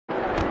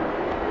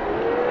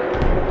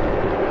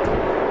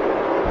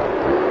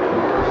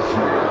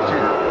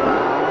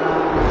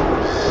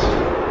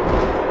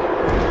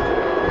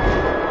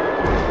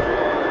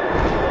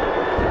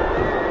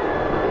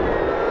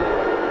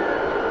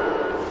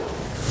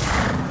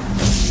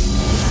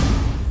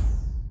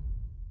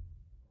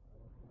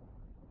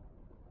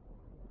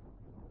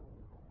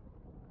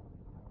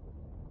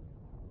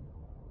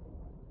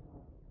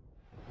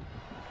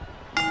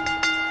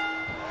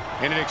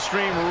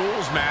Extreme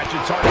Rules match,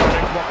 it's hard to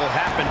predict what will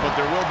happen, but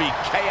there will be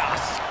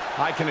chaos.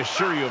 I can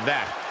assure you of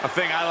that. A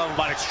thing I love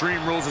about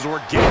Extreme Rules is we're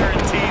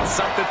guaranteed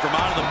something from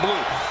out of the blue.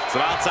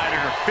 Some outside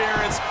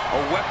interference, a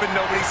weapon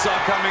nobody saw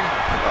coming.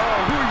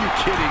 Oh, who are you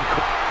kidding?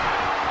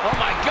 Oh,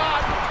 my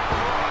God.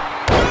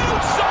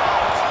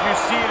 Moonsault! You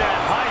see that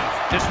height?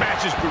 This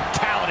match's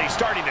brutality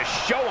starting to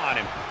show on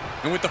him.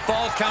 And with the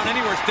Falls Count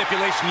Anywhere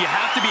stipulation, you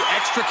have to be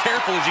extra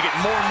careful as you get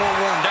more and more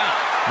worn down.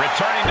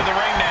 Returning to the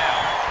ring now.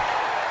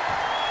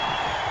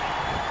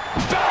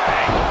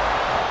 Bang!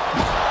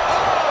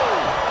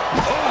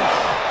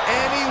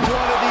 Any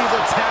one of these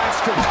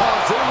attacks could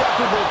cause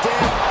irreparable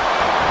damage.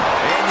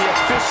 And the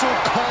official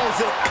calls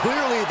it.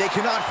 Clearly, they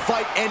cannot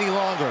fight any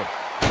longer.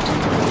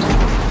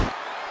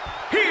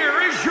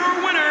 Here is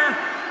your winner,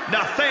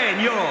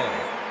 Nathaniel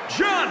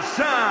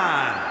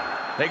Johnson.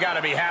 They got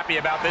to be happy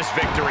about this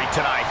victory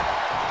tonight.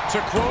 To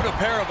quote a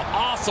pair of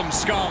awesome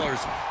scholars,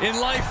 in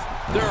life,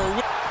 there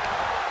are...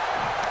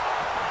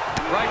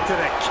 Right to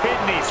the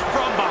kidneys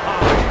from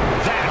behind.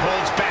 That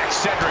holds back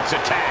Cedric's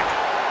attack.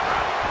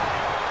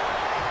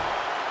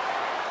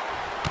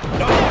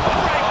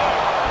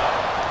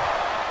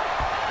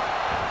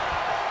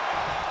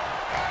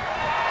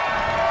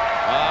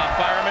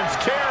 Fireman's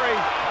carry.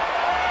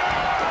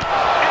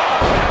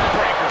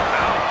 Backbreaker.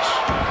 Ouch.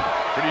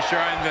 Pretty sure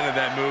I invented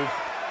that move.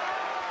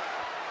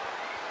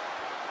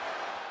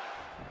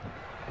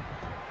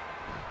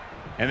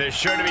 And there's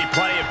sure to be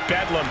plenty of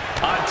bedlam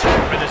on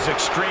tap for this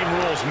Extreme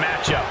Rules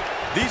matchup.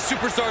 These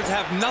superstars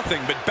have nothing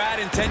but bad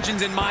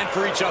intentions in mind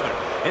for each other.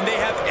 And they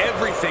have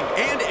everything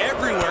and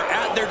everywhere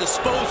at their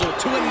disposal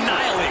to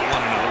annihilate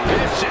one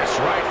another. Vicious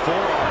right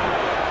forearm.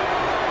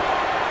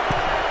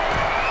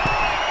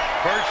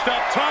 Perched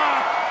up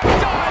top.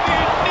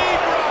 Diving knee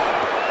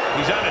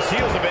drop. He's on his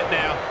heels a bit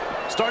now.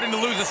 Starting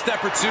to lose a step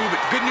or two, but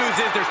good news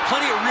is there's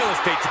plenty of real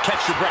estate to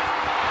catch your breath.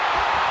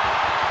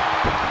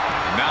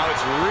 Now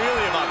it's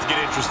really about to get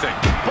interesting.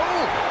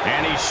 Boom!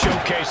 And he's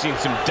showcasing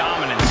some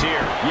dominance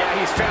here. Yeah,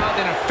 he's found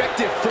an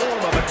effective form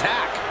of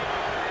attack.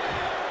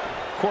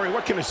 Corey,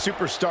 what can a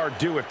superstar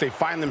do if they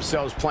find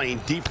themselves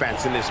playing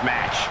defense in this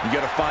match? You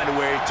got to find a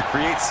way to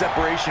create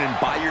separation and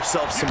buy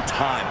yourself some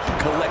time.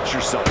 Collect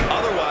yourself.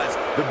 Otherwise,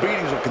 the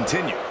beatings will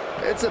continue.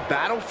 It's a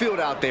battlefield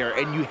out there,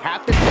 and you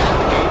have to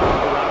navigate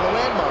around the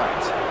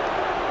landmines.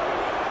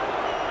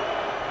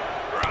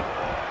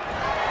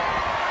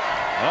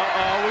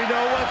 Uh-oh, we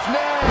know what's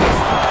next.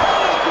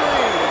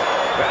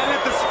 That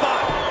hit the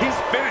spot. He's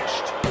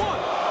finished. 1,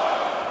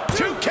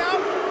 2 count.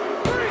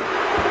 3.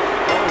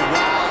 Oh,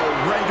 wow,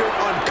 rendered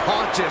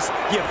unconscious.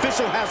 The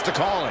official has to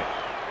call it.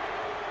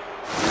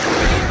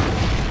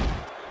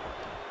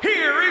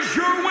 Here is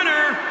your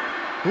winner,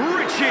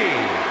 Richie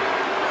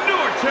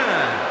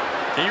Norton.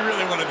 He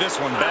really wanted this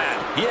one bad.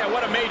 Yeah,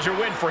 what a major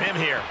win for him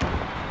here.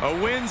 A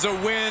win's a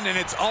win, and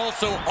it's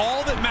also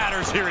all that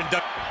matters here in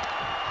WWE.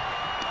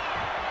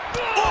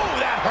 Oh,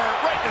 that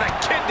hurt right to the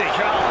kidney.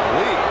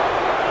 Golly.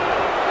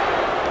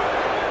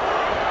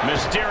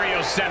 Mysterio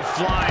sent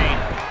flying.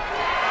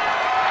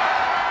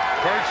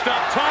 Perched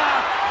up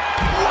top.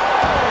 Whoa,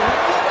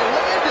 what a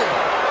landing.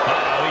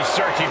 Uh-oh, he's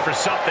searching for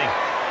something.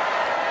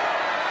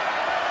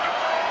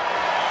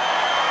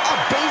 A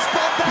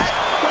baseball bat?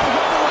 With a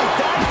weapon like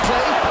that in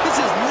play, this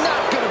is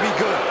not going to be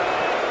good.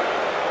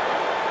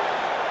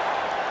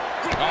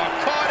 Oh,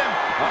 caught him.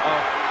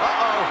 Uh-oh.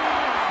 Uh-oh.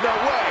 No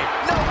way.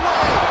 No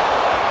way.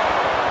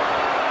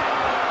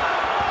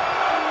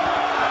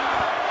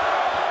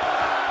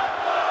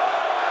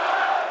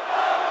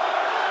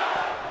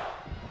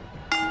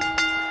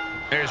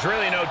 There's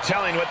really no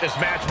telling what this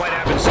match might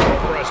have in store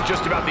for us.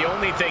 Just about the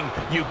only thing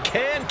you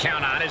can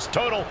count on is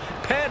total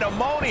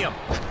pandemonium.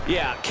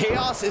 Yeah,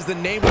 chaos is the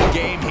name of the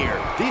game here.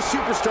 These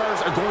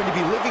superstars are going to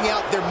be living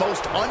out their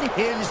most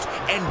unhinged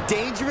and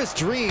dangerous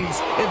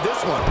dreams in this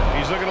one.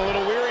 He's looking a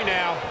little weary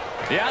now.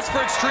 You ask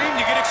for extreme,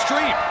 you get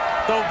extreme.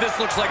 Though this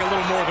looks like a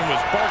little more than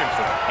was bargained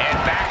for. And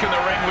back in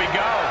the ring we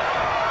go.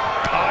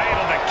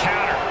 Able to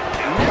counter.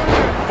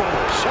 Beautiful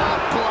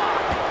shot block.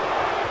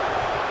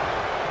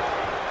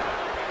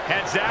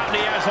 Heads out, and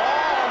he has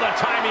all the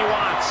time he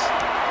wants.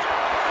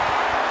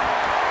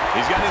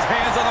 He's got his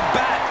hands on a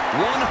bat.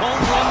 One home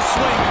run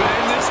swing could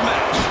end this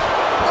match.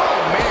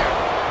 Oh, man.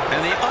 And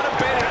the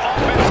unabated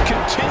offense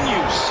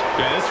continues.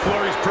 Yeah, this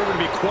flurry's proven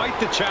to be quite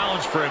the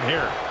challenge for him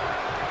here.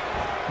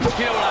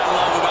 You know what I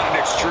love about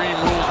an Extreme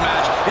Rules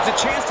match? It's a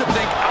chance to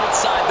think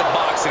outside the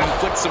box and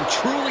inflict some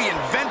truly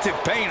inventive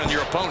pain on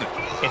your opponent.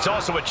 It's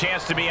also a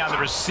chance to be on the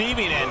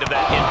receiving end of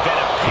that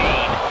inventive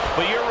pain.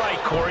 But you're right,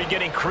 Corey.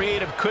 Getting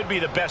creative could be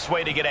the best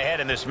way to get ahead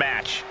in this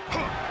match.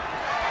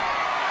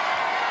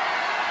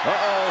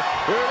 Uh-oh.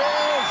 Here it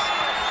is.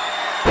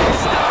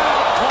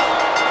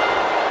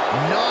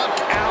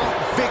 Knockout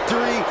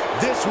victory.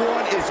 This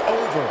one is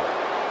over.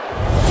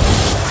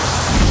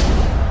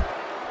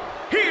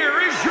 Here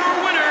is your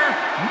winner,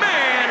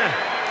 Man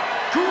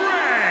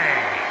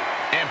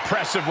Gray.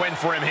 Impressive win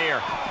for him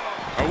here.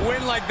 A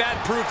win like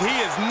that proved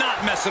he is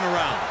not messing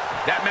around.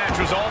 That match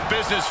was all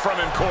business from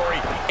him,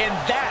 Corey. And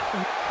that...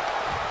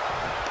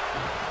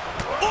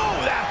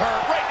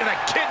 hurt right in the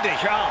kidney.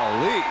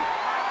 Golly.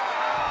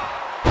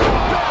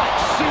 Back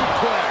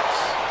suplex.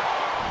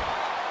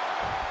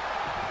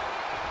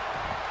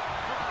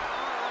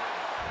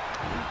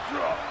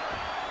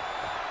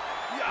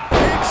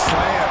 Big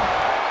slam.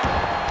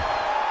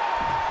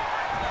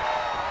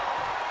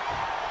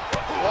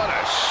 What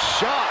a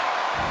shot.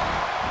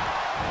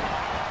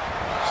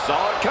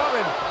 Saw it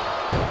coming.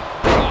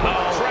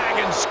 Uh-oh.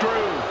 Dragon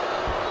screw.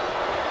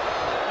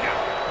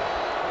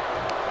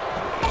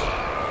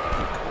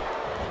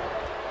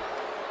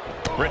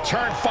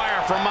 Return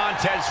fire from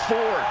Montez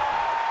Ford.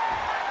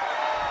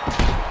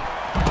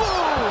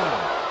 Boom.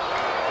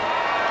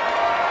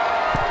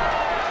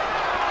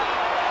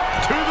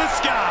 To the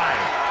sky.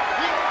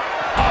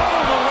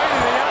 All the way to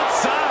the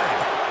outside.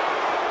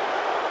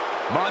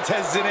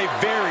 Montez is in a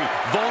very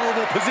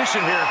vulnerable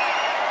position here.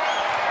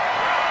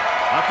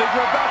 I think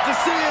we're about to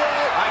see it.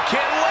 I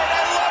can't wait.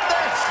 I love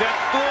this. Step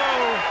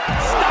through.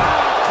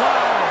 Stop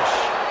clash.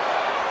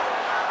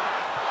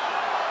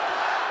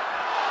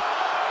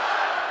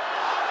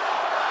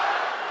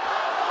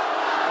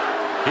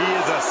 He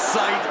is a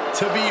sight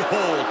to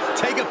behold.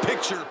 Take a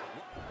picture.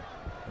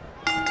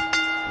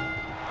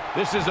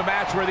 This is a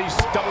match where these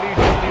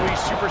WWE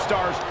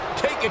superstars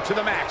take it to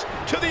the max,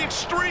 to the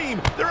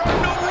extreme. There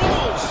are no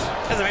rules.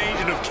 As an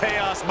agent of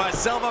chaos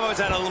myself, I've always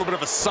had a little bit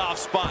of a soft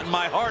spot in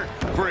my heart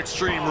for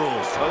Extreme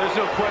Rules. Oh, there's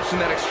no question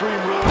that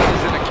Extreme Rules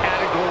is in a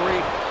category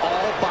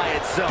all by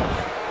itself.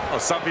 Oh,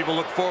 some people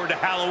look forward to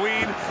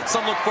Halloween,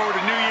 some look forward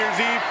to New Year's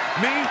Eve.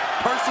 Me,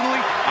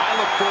 personally, I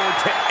look forward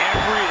to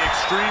every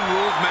Extreme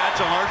Rules match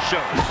on our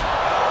shows.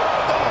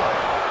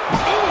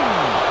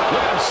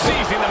 Look at him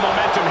seizing the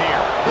momentum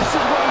here. This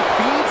is what he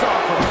feeds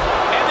off of.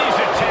 And these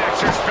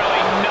attacks are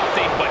spelling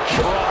nothing but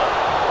trouble.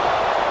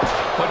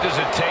 What does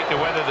it take to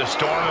weather the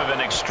storm of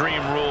an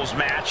Extreme Rules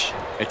match?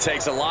 It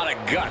takes a lot of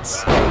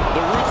guts. The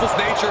ruthless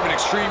nature of an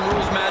Extreme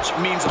Rules match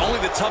means only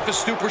the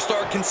toughest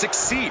superstar can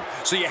succeed.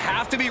 So you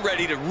have to be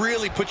ready to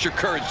really put your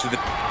courage to the...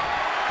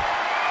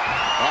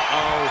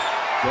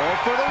 Going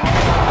for the win.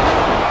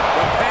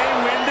 The pay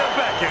window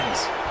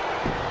beckons.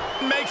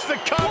 Makes the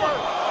cover.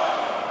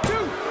 2,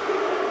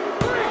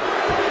 3.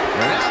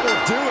 And that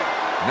will do it.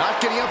 Not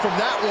getting up from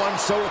that one,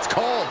 so it's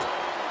called.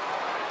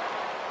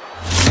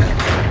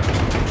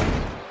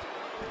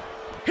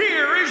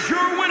 Here is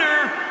your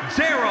winner,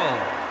 Daryl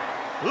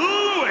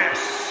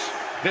Lewis.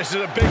 This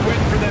is a big win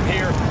for them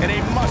here in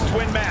a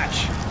must-win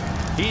match.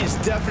 He is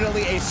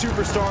definitely a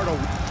superstar to...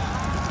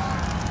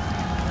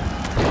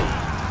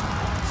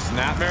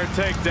 Snapmare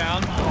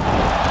takedown.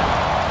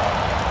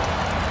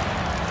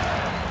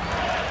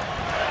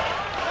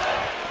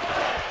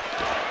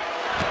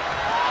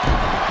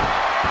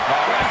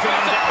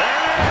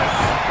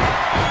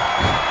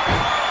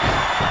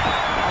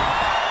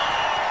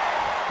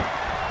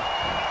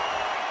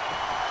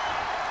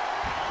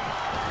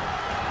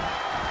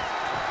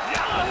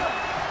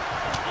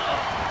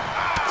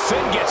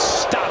 Finn gets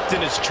stopped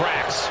in his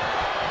tracks.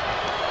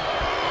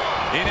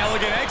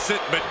 Inelegant exit,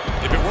 but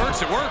if it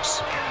works, it works.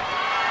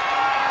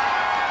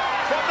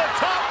 From the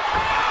top.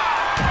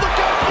 Look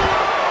out below.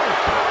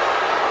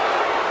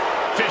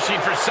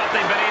 Fishing for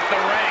something beneath the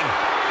ring.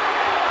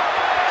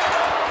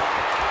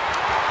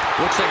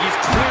 Looks like he's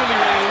clearly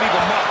ready to leave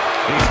a mark,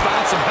 and he's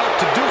found some help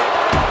to do it.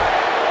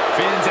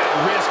 Finn's at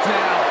risk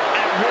now.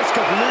 At risk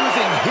of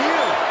losing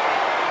here.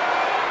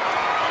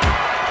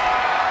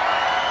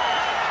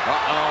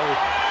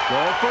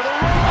 Going for the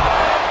win.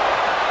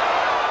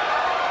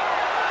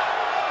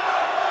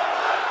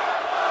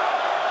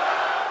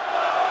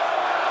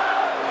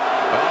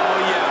 Oh,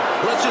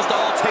 yeah. Let's just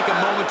all take a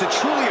moment to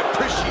truly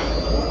appreciate